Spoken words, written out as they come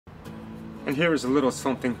And here is a little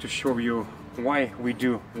something to show you why we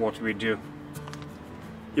do what we do.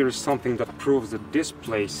 Here is something that proves that this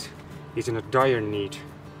place is in a dire need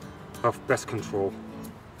of pest control.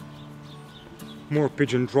 More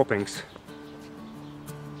pigeon droppings.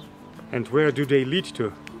 And where do they lead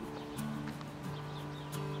to?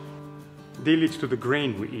 They lead to the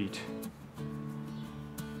grain we eat.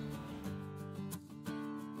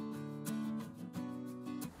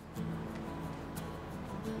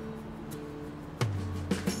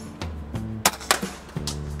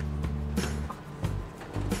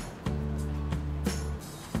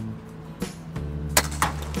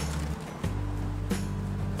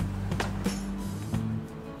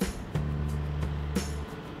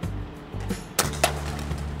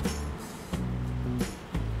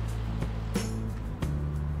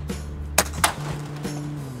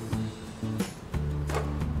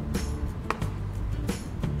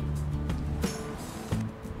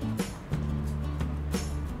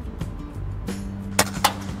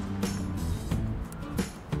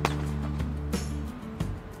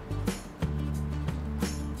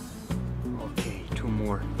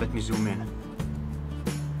 Let me zoom in.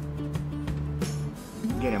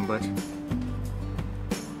 Get him, bud.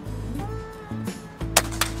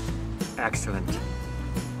 Excellent.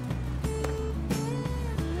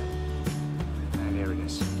 And there it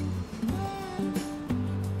is.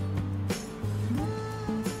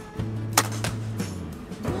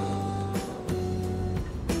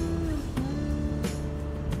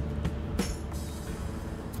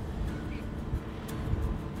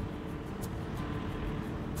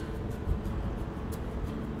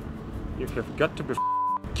 You have got to be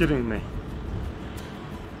kidding me.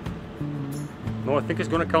 No, I think it's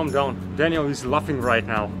gonna calm down. Daniel is laughing right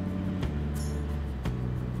now.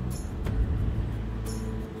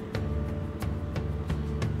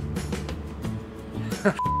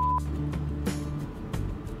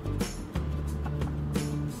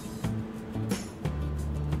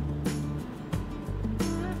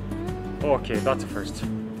 Okay, that's a first.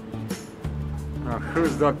 Now,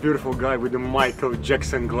 who's that beautiful guy with the Michael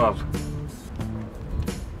Jackson glove?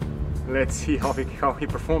 Let's see how he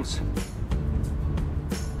performs.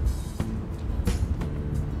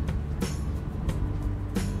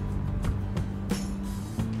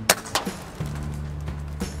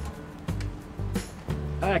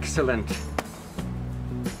 Excellent.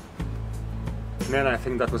 Man, I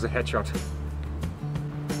think that was a headshot.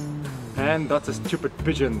 And that's a stupid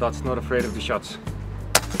pigeon that's not afraid of the shots.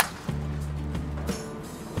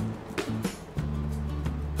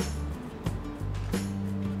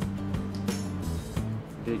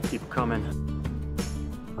 They keep coming.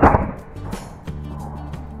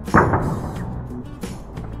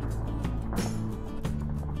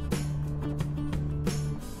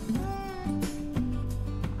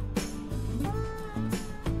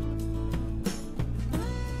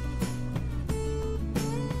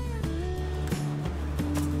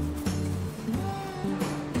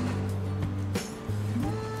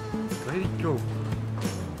 Where did it go?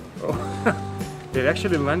 Oh, it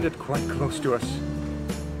actually landed quite close to us.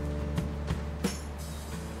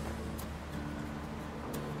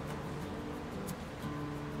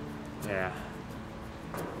 Yeah,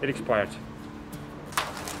 it expired.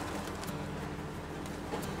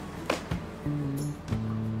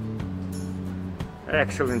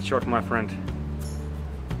 Excellent shot, my friend.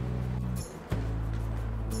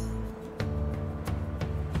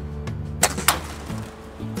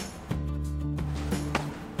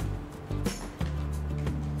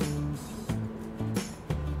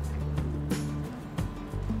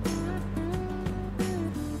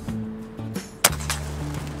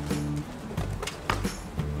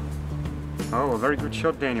 Oh, very good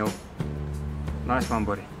shot, Daniel. Nice one,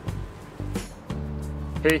 buddy.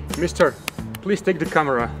 Hey, mister, please take the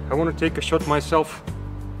camera. I want to take a shot myself.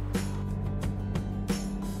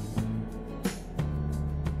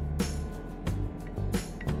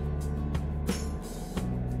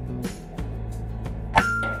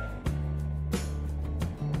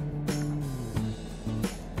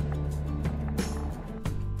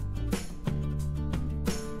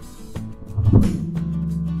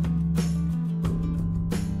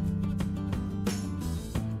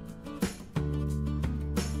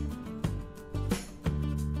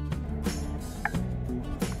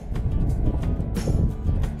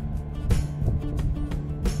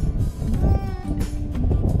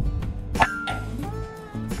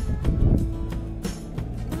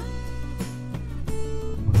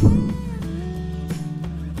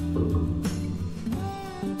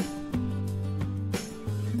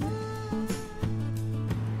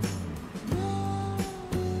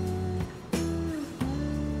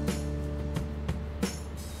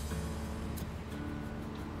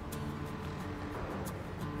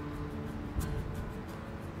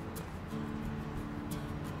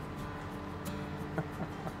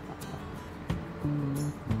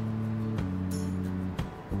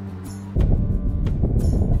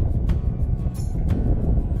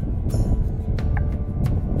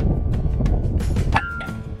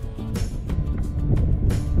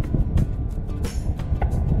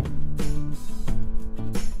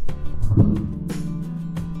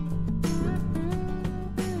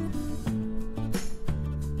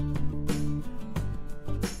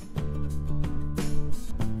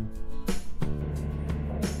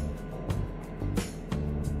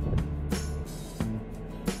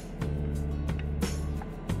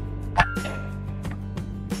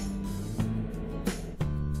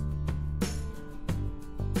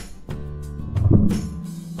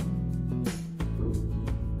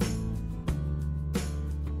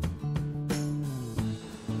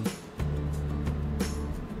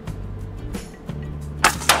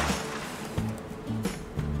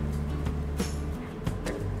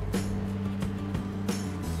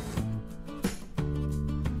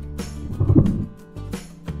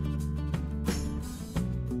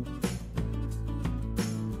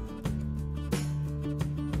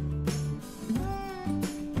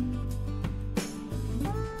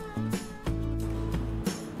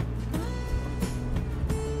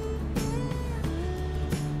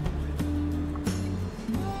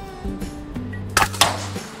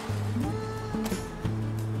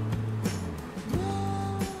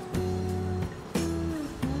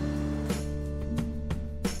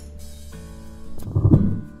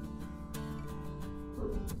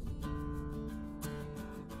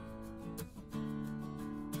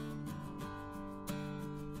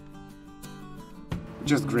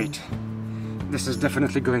 just great. This is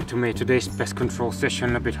definitely going to make today's pest control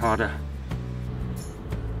session a bit harder.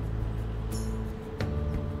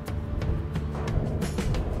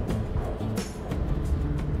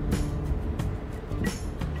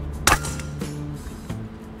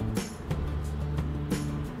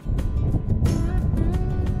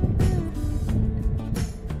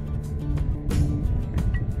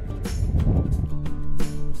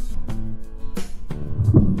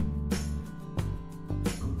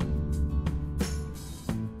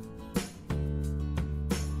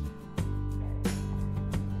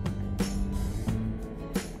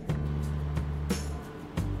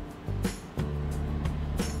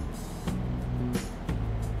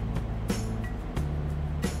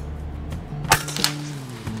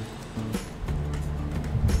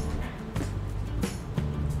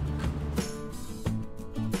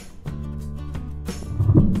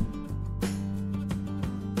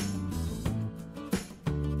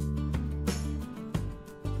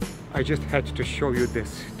 I just had to show you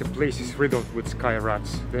this. The place is riddled with sky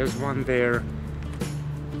rats. There's one there.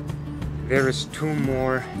 There is two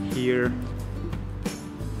more here.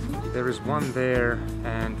 There is one there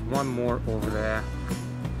and one more over there.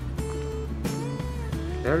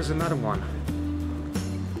 There is another one.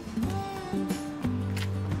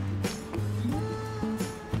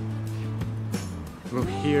 Look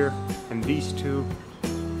here, and these two,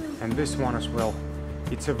 and this one as well.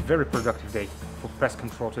 It's a very productive day for pest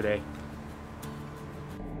control today.